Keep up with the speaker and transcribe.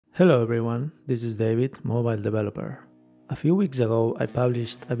Hello everyone, this is David, mobile developer. A few weeks ago I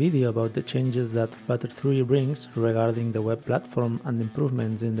published a video about the changes that Flutter 3 brings regarding the web platform and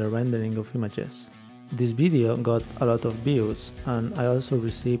improvements in the rendering of images. This video got a lot of views, and I also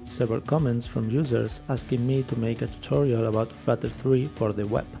received several comments from users asking me to make a tutorial about Flutter 3 for the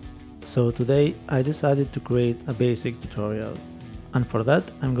web. So today I decided to create a basic tutorial. And for that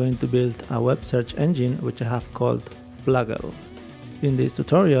I'm going to build a web search engine which I have called Fluggle. In this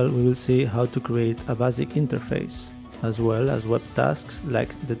tutorial we will see how to create a basic interface, as well as web tasks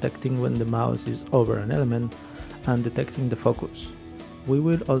like detecting when the mouse is over an element and detecting the focus. We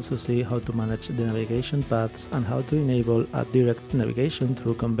will also see how to manage the navigation paths and how to enable a direct navigation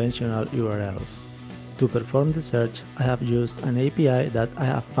through conventional URLs. To perform the search, I have used an API that I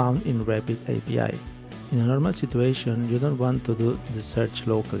have found in Rapid API. In a normal situation, you don't want to do the search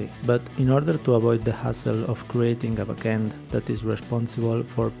locally, but in order to avoid the hassle of creating a backend that is responsible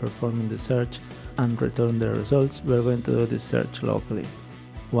for performing the search and return the results, we are going to do this search locally.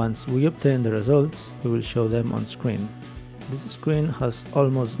 Once we obtain the results, we will show them on screen. This screen has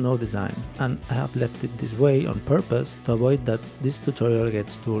almost no design, and I have left it this way on purpose to avoid that this tutorial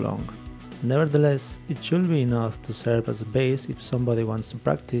gets too long. Nevertheless, it should be enough to serve as a base if somebody wants to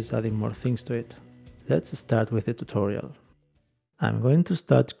practice adding more things to it. Let's start with the tutorial. I'm going to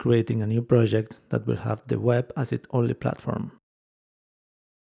start creating a new project that will have the web as its only platform.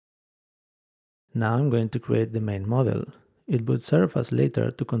 Now I'm going to create the main model. It would serve us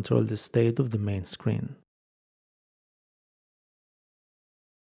later to control the state of the main screen.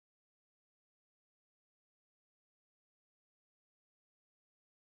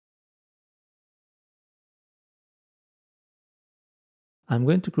 I'm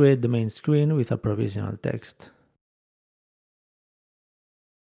going to create the main screen with a provisional text.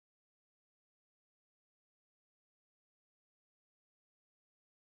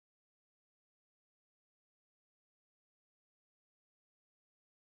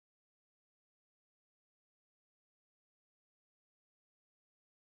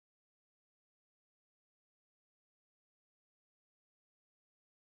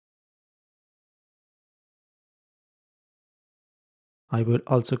 I will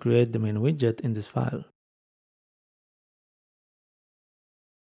also create the main widget in this file.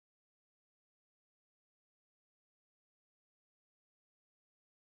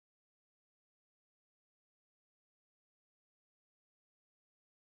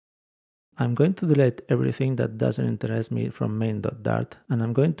 I'm going to delete everything that doesn't interest me from main.dart, and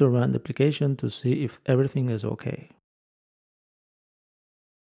I'm going to run the application to see if everything is okay.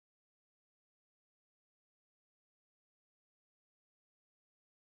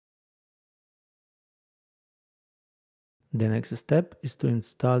 The next step is to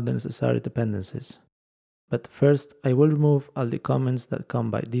install the necessary dependencies. But first, I will remove all the comments that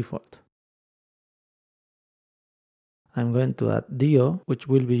come by default. I'm going to add DO, which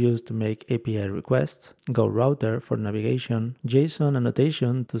will be used to make API requests, GoRouter for navigation, JSON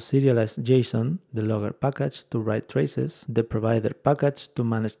annotation to serialize JSON, the logger package to write traces, the provider package to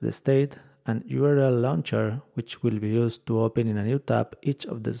manage the state, and URL launcher, which will be used to open in a new tab each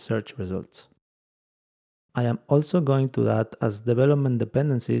of the search results. I am also going to add as development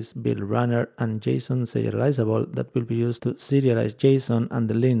dependencies build runner and JSON serializable that will be used to serialize JSON and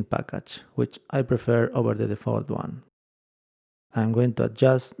the lint package, which I prefer over the default one. I'm going to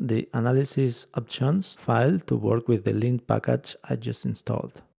adjust the analysis options file to work with the lint package I just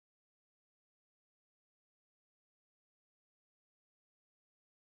installed.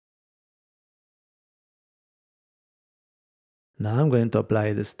 Now I'm going to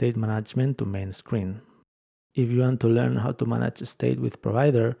apply the state management to main screen. If you want to learn how to manage state with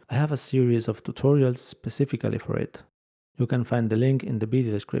provider, I have a series of tutorials specifically for it. You can find the link in the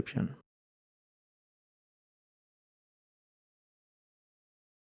video description.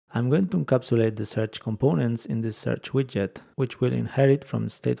 I'm going to encapsulate the search components in this search widget, which will inherit from the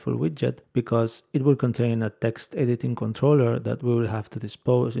stateful widget because it will contain a text editing controller that we will have to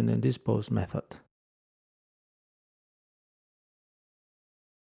dispose in the dispose method.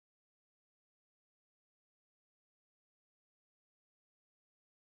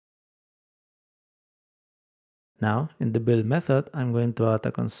 Now, in the build method, I'm going to add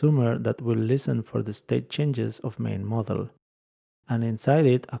a consumer that will listen for the state changes of main model, and inside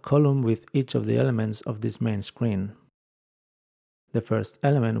it a column with each of the elements of this main screen. The first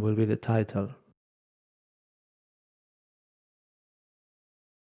element will be the title.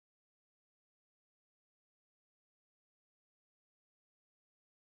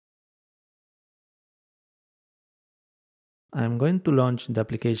 I am going to launch the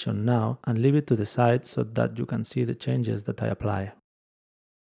application now and leave it to the side so that you can see the changes that I apply.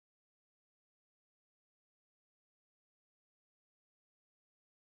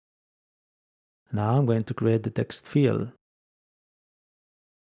 Now I'm going to create the text field.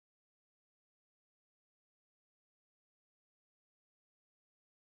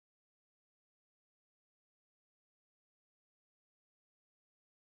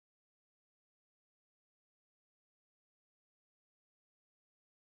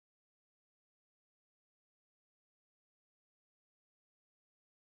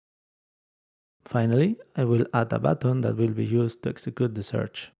 Finally, I will add a button that will be used to execute the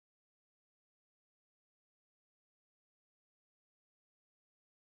search.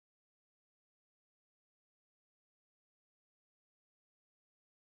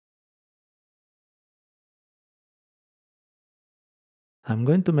 I'm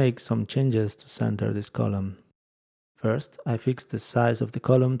going to make some changes to center this column. First, I fix the size of the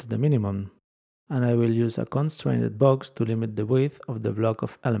column to the minimum, and I will use a constrained box to limit the width of the block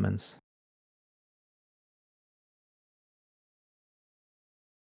of elements.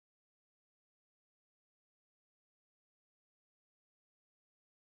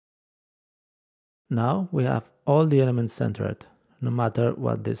 Now we have all the elements centered, no matter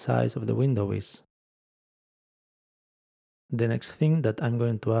what the size of the window is. The next thing that I'm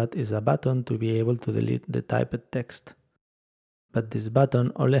going to add is a button to be able to delete the typed text. But this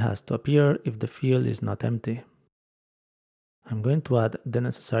button only has to appear if the field is not empty. I'm going to add the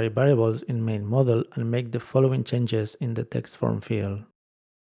necessary variables in main model and make the following changes in the text form field.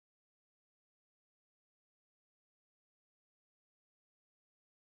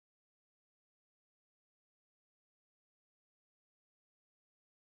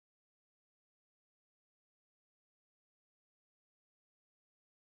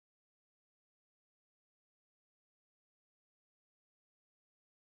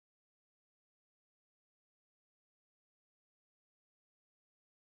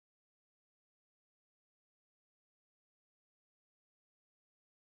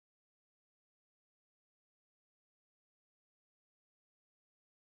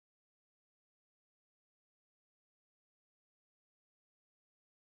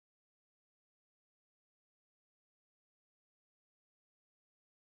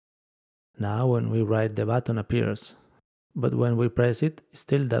 Now when we write, the button appears, but when we press it, it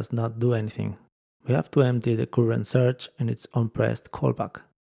still does not do anything. We have to empty the current search in its unpressed callback.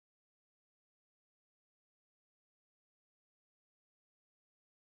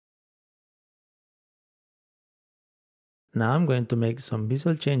 Now I'm going to make some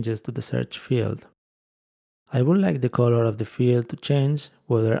visual changes to the search field. I would like the color of the field to change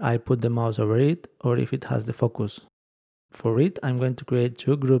whether I put the mouse over it or if it has the focus. For it, I'm going to create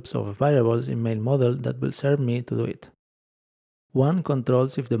two groups of variables in main model that will serve me to do it. One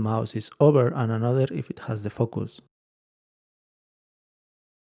controls if the mouse is over and another if it has the focus.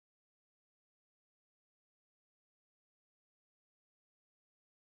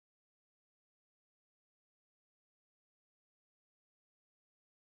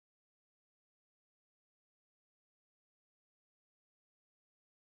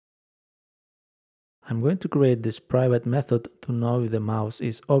 I'm going to create this private method to know if the mouse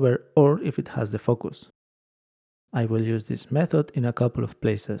is over or if it has the focus. I will use this method in a couple of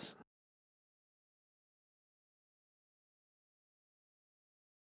places.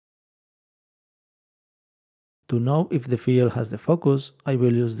 To know if the field has the focus, I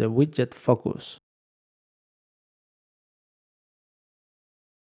will use the widget focus.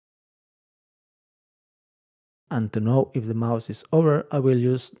 And to know if the mouse is over, I will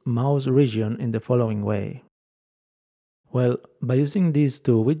use mouse region in the following way. Well, by using these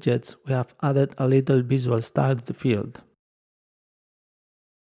two widgets, we have added a little visual style to the field.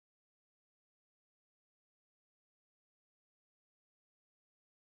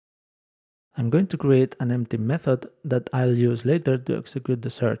 I'm going to create an empty method that I'll use later to execute the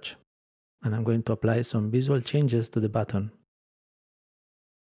search, and I'm going to apply some visual changes to the button.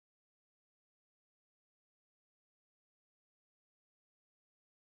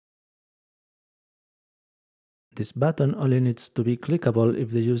 This button only needs to be clickable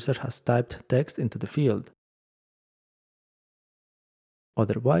if the user has typed text into the field.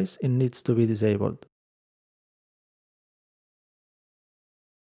 Otherwise, it needs to be disabled.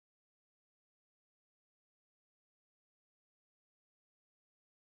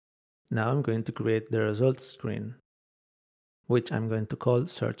 Now I'm going to create the results screen, which I'm going to call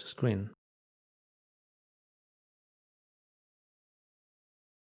search screen.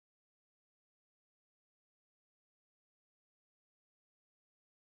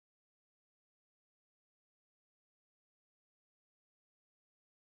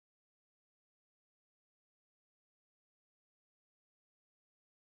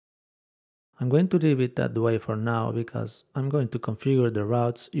 I'm going to leave it that way for now because I'm going to configure the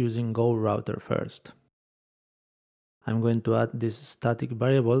routes using GoRouter first. I'm going to add this static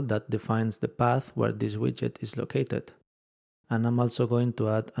variable that defines the path where this widget is located. And I'm also going to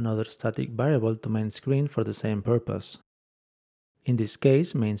add another static variable to main screen for the same purpose. In this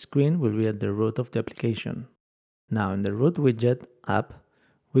case, main screen will be at the root of the application. Now in the root widget app,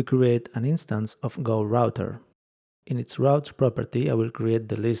 we create an instance of GoRouter. In its routes property, I will create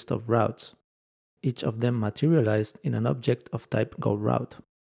the list of routes, each of them materialized in an object of type GoRoute.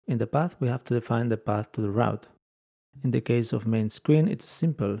 In the path, we have to define the path to the route. In the case of main screen, it's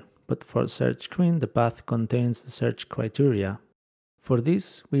simple, but for search screen, the path contains the search criteria. For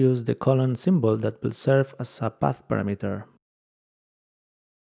this, we use the colon symbol that will serve as a path parameter.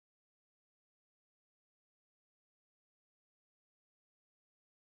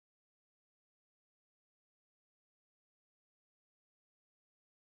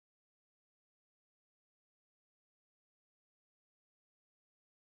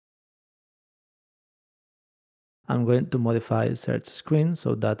 I'm going to modify search screen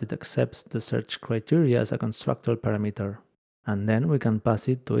so that it accepts the search criteria as a constructor parameter. And then we can pass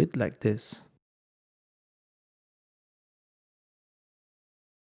it to it like this.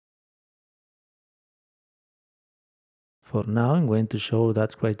 For now, I'm going to show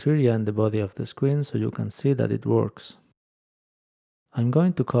that criteria in the body of the screen so you can see that it works. I'm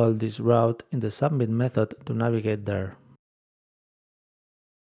going to call this route in the submit method to navigate there.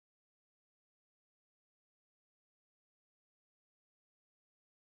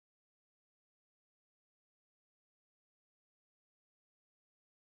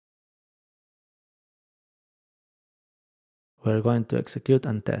 We're going to execute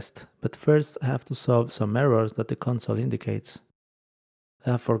and test, but first I have to solve some errors that the console indicates.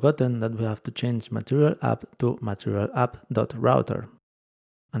 I have forgotten that we have to change material app to materialapp.router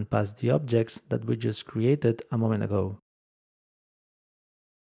and pass the objects that we just created a moment ago.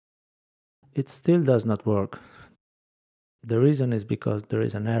 It still does not work. The reason is because there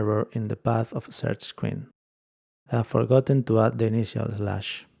is an error in the path of search screen. I have forgotten to add the initial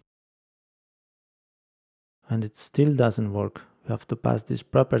slash. And it still doesn't work. We have to pass this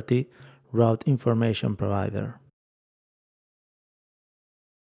property route information provider.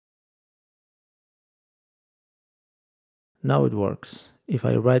 Now it works. If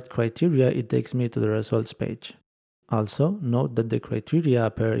I write criteria, it takes me to the results page. Also, note that the criteria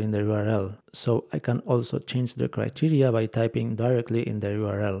appear in the URL, so I can also change the criteria by typing directly in the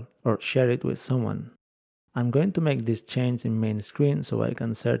URL or share it with someone. I'm going to make this change in main screen so I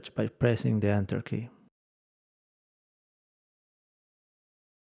can search by pressing the Enter key.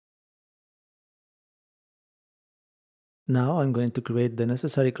 Now I'm going to create the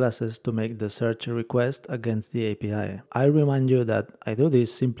necessary classes to make the search request against the API. I remind you that I do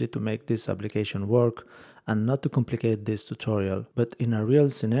this simply to make this application work and not to complicate this tutorial, but in a real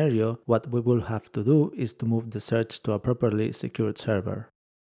scenario, what we will have to do is to move the search to a properly secured server.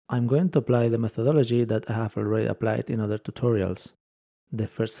 I'm going to apply the methodology that I have already applied in other tutorials. The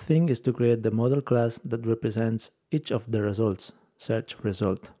first thing is to create the model class that represents each of the results, search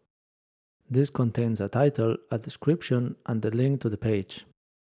result. This contains a title, a description, and the link to the page.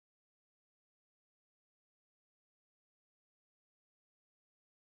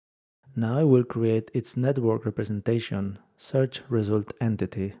 Now I will create its network representation, search result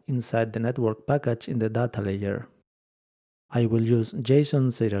entity, inside the network package in the data layer. I will use JSON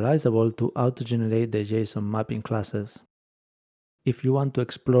serializable to auto-generate the JSON mapping classes. If you want to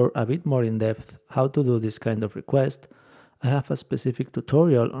explore a bit more in depth how to do this kind of request, I have a specific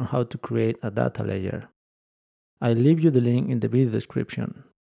tutorial on how to create a data layer. I'll leave you the link in the video description.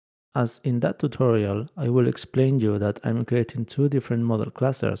 As in that tutorial, I will explain you that I'm creating two different model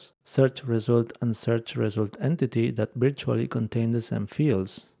classes, search result and search result entity, that virtually contain the same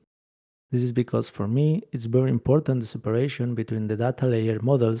fields. This is because for me, it's very important the separation between the data layer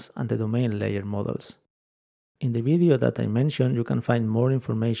models and the domain layer models. In the video that I mentioned, you can find more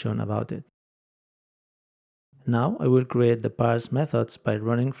information about it. Now I will create the parse methods by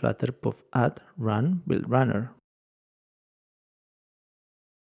running flutter puff add run build runner.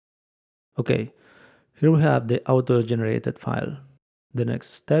 Okay, here we have the auto-generated file. The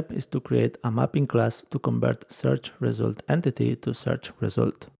next step is to create a mapping class to convert search result entity to search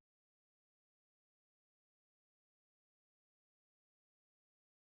result.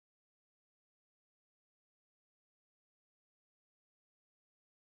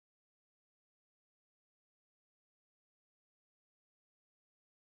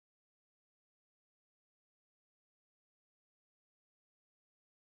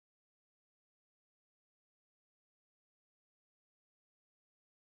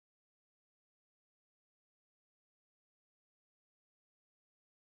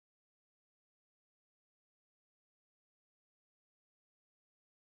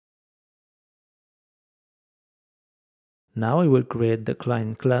 Now I will create the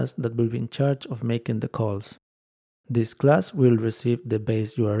client class that will be in charge of making the calls. This class will receive the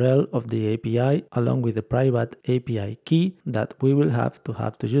base URL of the API along with the private API key that we will have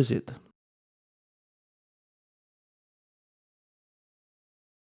to use it.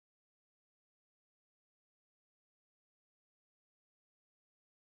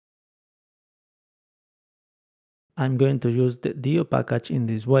 I'm going to use the dio package in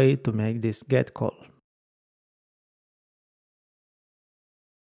this way to make this get call.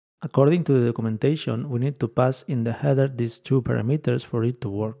 According to the documentation, we need to pass in the header these two parameters for it to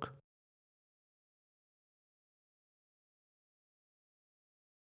work.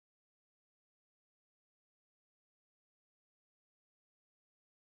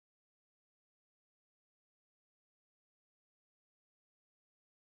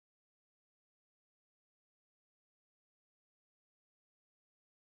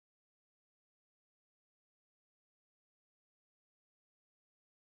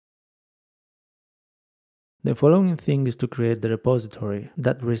 The following thing is to create the repository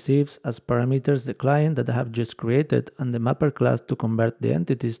that receives as parameters the client that I have just created and the mapper class to convert the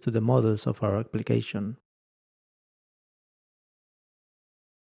entities to the models of our application.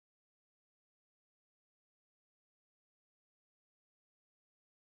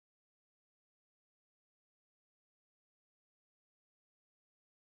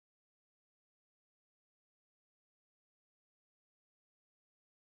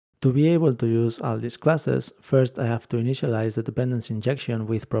 To be able to use all these classes, first I have to initialize the dependency injection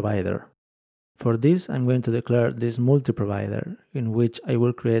with provider. For this, I'm going to declare this multi-provider, in which I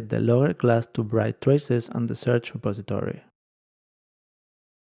will create the logger class to write traces on the search repository.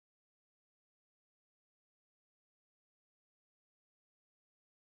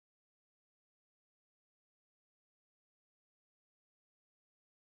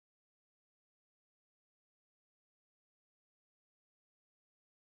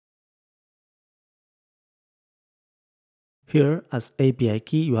 Here, as API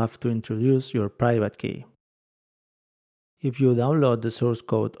key, you have to introduce your private key. If you download the source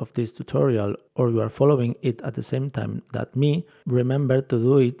code of this tutorial or you are following it at the same time that me, remember to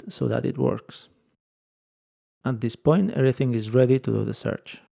do it so that it works. At this point, everything is ready to do the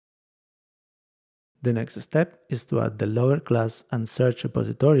search. The next step is to add the logger class and search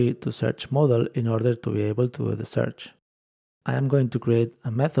repository to search model in order to be able to do the search. I am going to create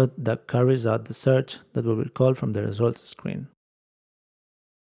a method that carries out the search that we will call from the results screen.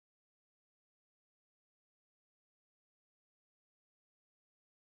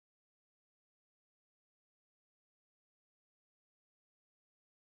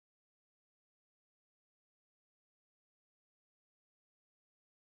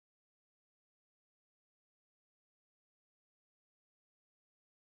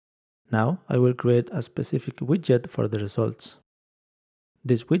 Now I will create a specific widget for the results.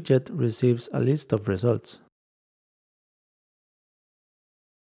 This widget receives a list of results.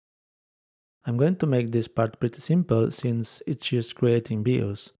 I'm going to make this part pretty simple since it's just creating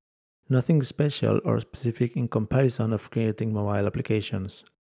views. Nothing special or specific in comparison of creating mobile applications.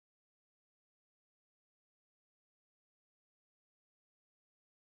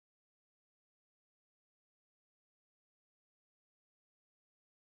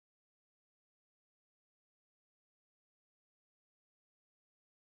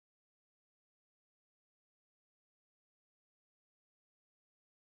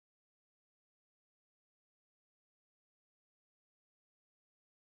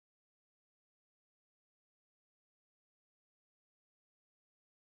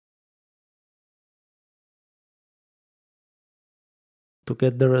 To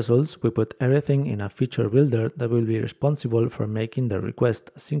get the results, we put everything in a feature builder that will be responsible for making the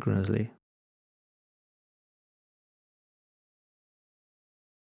request asynchronously.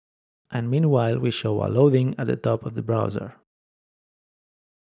 And meanwhile, we show a loading at the top of the browser.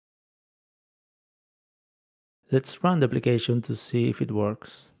 Let's run the application to see if it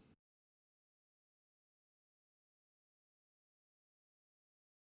works.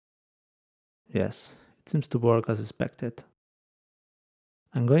 Yes, it seems to work as expected.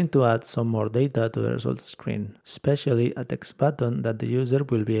 I'm going to add some more data to the results screen, especially a text button that the user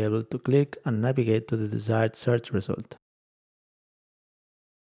will be able to click and navigate to the desired search result.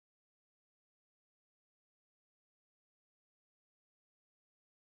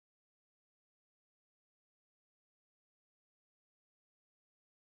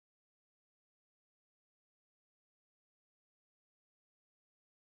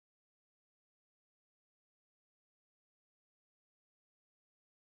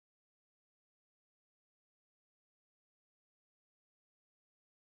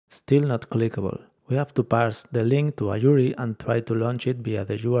 Still not clickable. We have to parse the link to a URI and try to launch it via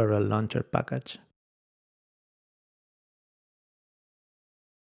the URL launcher package.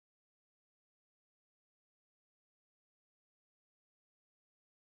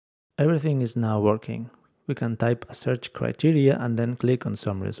 Everything is now working. We can type a search criteria and then click on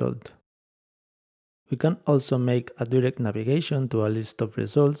some result. We can also make a direct navigation to a list of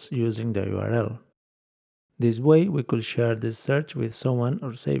results using the URL. This way we could share this search with someone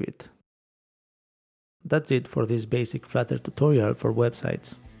or save it. That's it for this basic Flutter tutorial for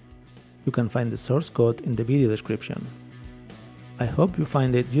websites. You can find the source code in the video description. I hope you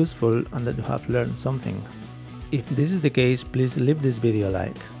find it useful and that you have learned something. If this is the case, please leave this video a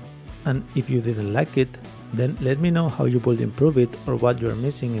like. And if you didn't like it, then let me know how you would improve it or what you are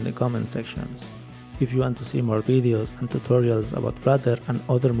missing in the comment sections. If you want to see more videos and tutorials about Flutter and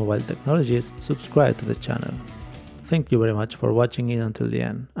other mobile technologies, subscribe to the channel. Thank you very much for watching it until the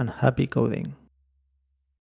end, and happy coding!